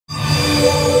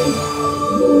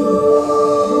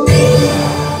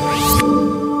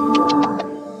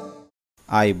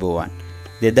ආයුබෝවන්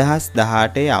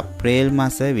 2018 අප්‍රේල්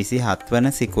මාස 27 වන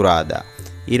සිකුරාදා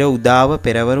ඉර උදාව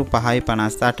පෙරවරු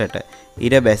 5:58ට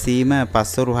ඉර බැසීම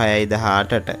පස්වරු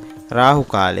 6:18ට රාහු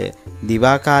කාලය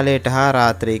දිවා කාලයට හා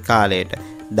රාත්‍රී කාලයට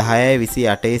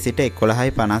 10:28 සිට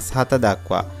 11:57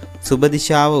 දක්වා සුබ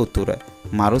දිශාව උතුර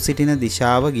මරු සිටින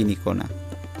දිශාව ගිනිකොන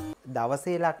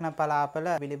දවසේ ලග්න පලාපල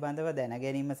පිළිබඳව දැන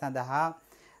ගැනීම සඳහා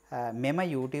මෙම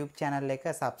YouTube channel එක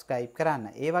subscribe කරන්න.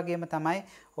 ඒ වගේම තමයි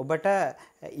ඔබට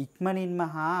ඉක්මනින්ම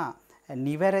හා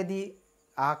නිවැරදි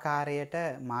ආකාරයට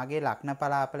මාගේ ලග්න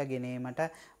පලාපල ගෙනීමට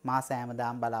මා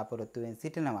සෑමදාම බලාපොරොත්තු වෙමින්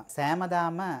සිටිනවා.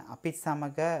 සෑමදාම අපිත්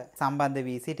සමග සම්බන්ධ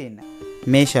වී සිටින්න.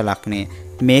 මේෂ ලග්නය.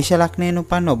 මේෂ ලග්නයෙන්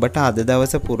උපන් ඔබට අද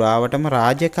දවස පුරාවටම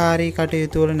රාජකාරී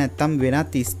කටයුතු වල නැත්නම්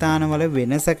වෙනත් ස්ථානවල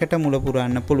වෙනසකට මුල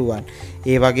පුරන්න පුළුවන්.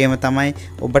 ඒ වගේම තමයි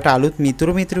ඔබට අලුත්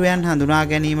මිතුරුයන් හඳුනා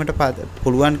ගැනීමට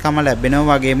පුළුවන්කම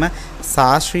ලැබෙනවා වගේම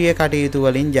ශාස්ත්‍රීය කටයුතු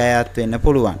වලින් ජයත් වෙන්න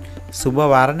පුළුවන්. සුබ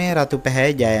වර්ණය රතු පැහැ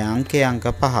ජය අංකය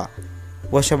අංක 5.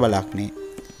 වෘෂභ ලග්නය.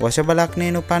 වෘෂභ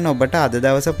ලග්නයෙන් උපන් ඔබට අද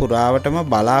දවස පුරාවටම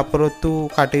බලාපොරොත්තු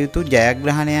කටයුතු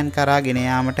ජයග්‍රහණයන් කරා ගෙන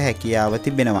යාමට හැකියාව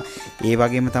තිබෙනවා. ඒ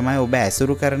වගේම තමයි ඔබ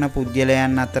ඇසුරු කරන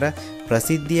පුද්ගලයන් අතර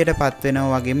ප්‍රසිද්ධියට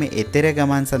පත්වෙනවා වගේම එතෙර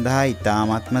ගමන් සඳහා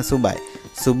ඉතාමත්ම සුබයි.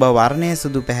 සුබ වර්ණය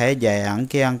සුදු පැහැ ජය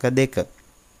අංකය අංක 2.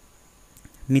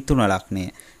 මිථුන ලග්නය.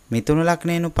 මිථුන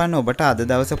ලග්නයෙන් උපන් ඔබට අද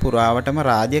දවස පුරාවටම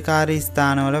රාජකාරී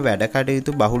ස්ථානවල වැඩ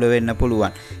කටයුතු බහුල වෙන්න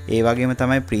පුළුවන්. ඒ වගේම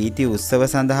තමයි ප්‍රීති උත්සව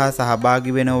සඳහා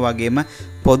සහභාගී වෙනවා වගේම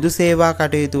පොදු සේවා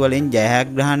කටයුතු වලින්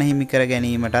ජයග්‍රහණ හිමි කර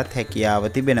ගැනීමටත් හැකියාව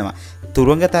තිබෙනවා.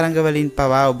 තුරංග තරංග වලින්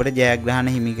පවා ඔබට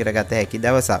ජයග්‍රහණ හිමි කරගත හැකි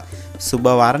දවසක්. සුබ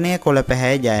වර්ණය කොළ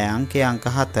පැහැ ජය අංකය අංක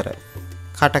 4.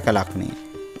 කටක ලග්නය.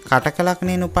 කටක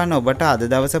ලග්නයෙන් උපන් ඔබට අද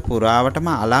දවස පුරාවටම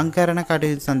අලංකරණ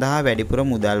කටයුතු සඳහා වැඩිපුර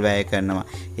මුදල් වැය කරනවා.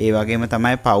 ඒ වගේම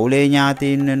තමයි පවුලේ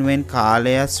ඥාතීන් වෙනුවෙන්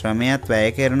කාලය ශ්‍රමයත් වැය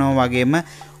කරනවා වගේම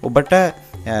ඔබට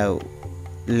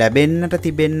ලැබෙන්නට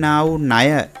තිබෙන්නා වූ ණය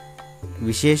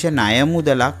විශේෂ ණය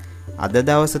මුදලක් අද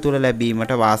දවස තුල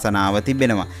ලැබීමට වාසනාව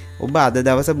තිබෙනවා. ඔබ අද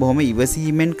දවස බොහොම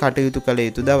ඉවසීමෙන් කටයුතු කළ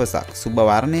යුතු දවසක්. සුබ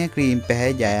වර්ණය ක්‍රීම්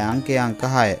පැහැ ජය අංකය අංක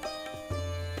 6.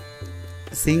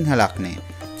 සිංහ ලග්නය.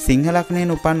 සිංහ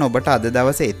ලග්නයෙන් උපන් ඔබට අද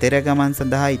දවස එතෙර ගමන්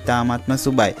සඳහා ඉතාමත්ම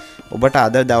සුබයි. ඔබට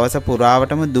අද දවස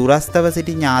පුරාවටම දුරස්තව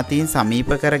සිටි ඥාතීන් සමීප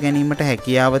කර ගැනීමට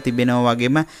හැකියාව තිබෙනවා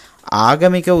වගේම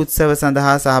ආගමික උත්සව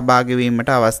සඳහා සහභාගී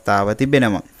වීමට අවස්ථාව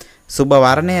තිබෙනවා. සුබ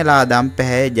වර්ණය ලාදම්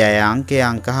පැහැ ජය අංකය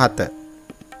අංක 7.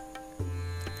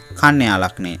 කන්‍යා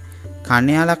ලග්නය.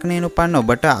 කන්‍යා ලග්නයෙන් උපන්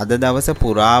ඔබට අද දවස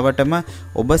පුරාවටම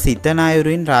ඔබ සිතන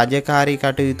අයුරින් රාජකාරී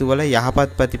කටයුතු වල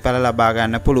යහපත් ප්‍රතිඵල ලබා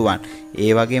ගන්න පුළුවන්.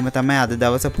 ඒ වගේම තමයි අද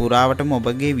දවස පුරාවටම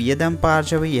ඔබගේ වියදම්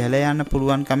පාර්ශව ඉහළ යන්න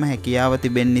පුළුවන්කම හැකියාව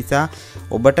තිබෙන නිසා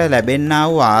ඔබට ලැබෙන්නා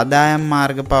වූ ආදායම්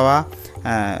මාර්ග පවා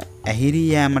ඇහිරී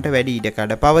යාමට වැඩි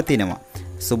ඉඩකඩ පවතිනවා.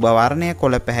 සුබ වර්ණය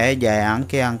කොළ පැහැ ජය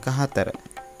අංකය අංක 4.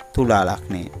 තුලා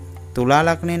ලග්නය. තුලා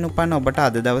ලග්නයෙන් උපන් ඔබට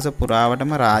අද දවස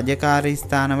පුරාවටම රාජකාරී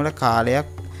ස්ථානවල කාලයක්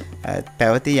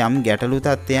පැවති යම් ගැටලු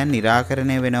තත්ත්වයන්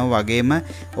निराකරණය වෙනවා වගේම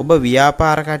ඔබ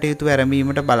ව්‍යාපාර කටයුතු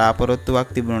ආරම්භීමට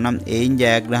බලාපොරොත්තුවක් තිබුණා නම් ඒයින්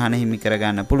ජයග්‍රහණ හිමි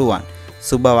කරගන්න පුළුවන්.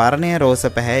 සුබ වර්ණය රෝස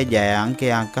පැහැ ජය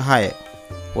අංකය අංක 6.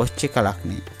 වෘශ්චික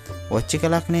ලග්නය. වෘශ්චික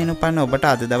ලග්නයෙන් උපන් ඔබට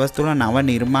අද දවස් තුල නව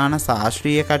නිර්මාණ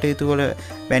ශාස්ත්‍රීය කටයුතු වල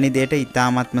වැනි දෙයට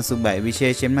ඉතාමත්ම සුබයි.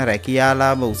 විශේෂයෙන්ම රැකියා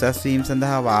ලාභ උසස් වීම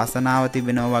සඳහා වාසනාව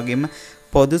තිබෙනවා වගේම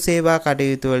පොදු සේවා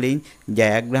කටයුතු වලින්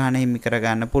ජයග්‍රහණ හිමි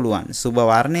කරගන්න පුළුවන්. සුබ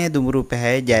වර්ණය දුඹුරු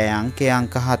පැහැ ජය අංකය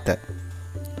අංක 7.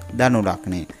 ධනු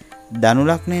ලග්නය. ධනු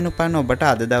ලග්නයෙන් උපන් ඔබට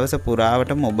අද දවස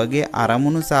පුරාවටම ඔබගේ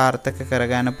අරමුණු සාර්ථක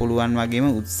කරගන්න පුළුවන් වගේම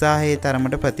උත්සාහයේ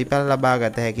තරමට ප්‍රතිඵල ලබා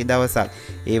ගත හැකි දවසක්.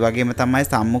 ඒ වගේම තමයි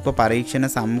සම්මුඛ පරීක්ෂණ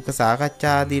සම්මුඛ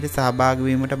සාකච්ඡා ආදීට සහභාගී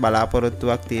වීමට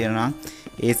බලාපොරොත්තුවක් තියෙනවා.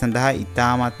 ඒ සඳහා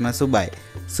ඉතාමත්ම සුබයි.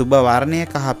 සුබ වර්ණය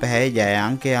කහ පැහැ ජය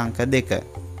අංකය අංක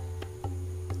 2.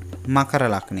 මකර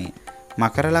ලග්නය.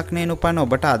 මකර ලග්නයෙන් උපන්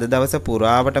ඔබට අද දවස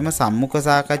පුරාවටම සම්මුඛ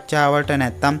සාකච්ඡාවලට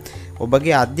නැත්නම්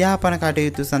ඔබගේ අධ්‍යාපන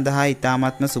කටයුතු සඳහා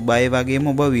ඉතාමත්ම සුබයි වගේම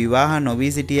ඔබ විවාහ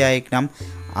නොවී සිටිය අයෙක් නම්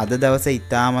අද දවස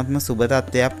ඉතාමත්ම සුබ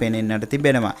තත්ත්වයක් පෙනෙන්නට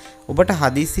තිබෙනවා. ඔබට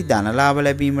හදිස්සි ධනලාභ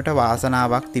ලැබීමට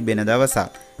වාසනාවක් තිබෙන දවසක්.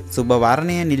 සුබ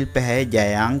වර්ණය නිල් පැහැ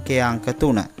ජය අංකය අංක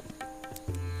 3.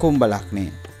 කුම්භ ලග්නය.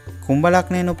 කුම්භ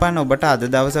ලග්නයෙන් උපන් ඔබට අද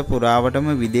දවස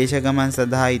පුරාවටම විදේශ ගමන්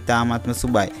සඳහා ඉතාමත්ම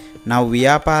සුබයි. නව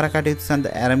ව්‍යාපාර කටයුතු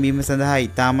ආරම්භීම සඳහා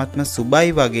ඉතාමත්ම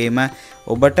සුබයි වගේම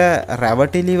ඔබට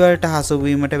රැවටිලි වලට හසු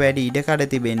වීමට වැඩි ඉඩකඩ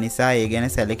තිබෙන නිසා ඒ ගැන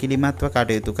සැලකිලිමත්ව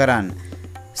කටයුතු කරන්න.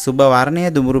 සුබ වර්ණය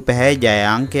දුඹුරු පැහැ ජය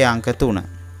අංකය අංක 3.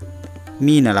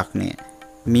 මීන ලග්නය.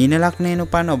 මීන ලග්නයෙන්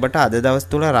උපන්න ඔබට අද දවස්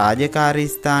තුල රාජකාරී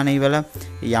ස්ථානවල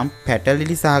යම්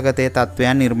පැටලිලි සහගතයේ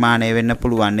තත්වයන් නිර්මාණය වෙන්න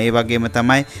පුළුවන්. ඒ වගේම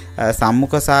තමයි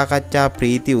සම්මුඛ සාකච්ඡා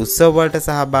ප්‍රීති උත්සව වලට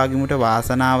සහභාගී වීමට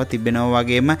වාසනාව තිබෙනවා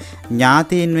වගේම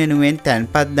ඥාතීන් වෙනුවෙන්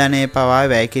තැන්පත් ධනය පවා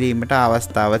වැය කිරීමට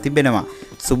අවස්ථාව තිබෙනවා.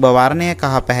 සුබ වර්ණය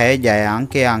කහ පැහැය ජය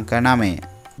අංකය අංක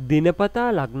 9. දිනපතා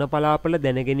ලග්න පලාපල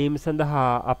දැනගැනීම සඳහා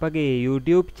අපගේ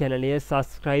YouTube චැනලය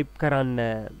සබස්ක්‍රයිබ් කරන්න.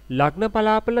 ලග්න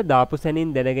පලාපල දාපු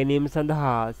සැනින් දැනගැනීම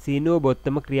සඳහා සීනුව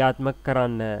බොත්තම ක්‍රියාත්මක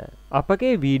කරන්න.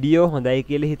 අපගේ වීඩියෝ හොඳයි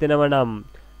කියලා හිතනව නම්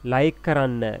ලයික්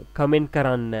කරන්න, කමෙන්ට්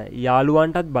කරන්න,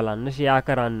 යාළුවන්ටත් බලන්න ෂෙයා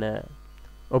කරන්න.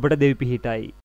 ඔබට දෙවි පිහිටයි.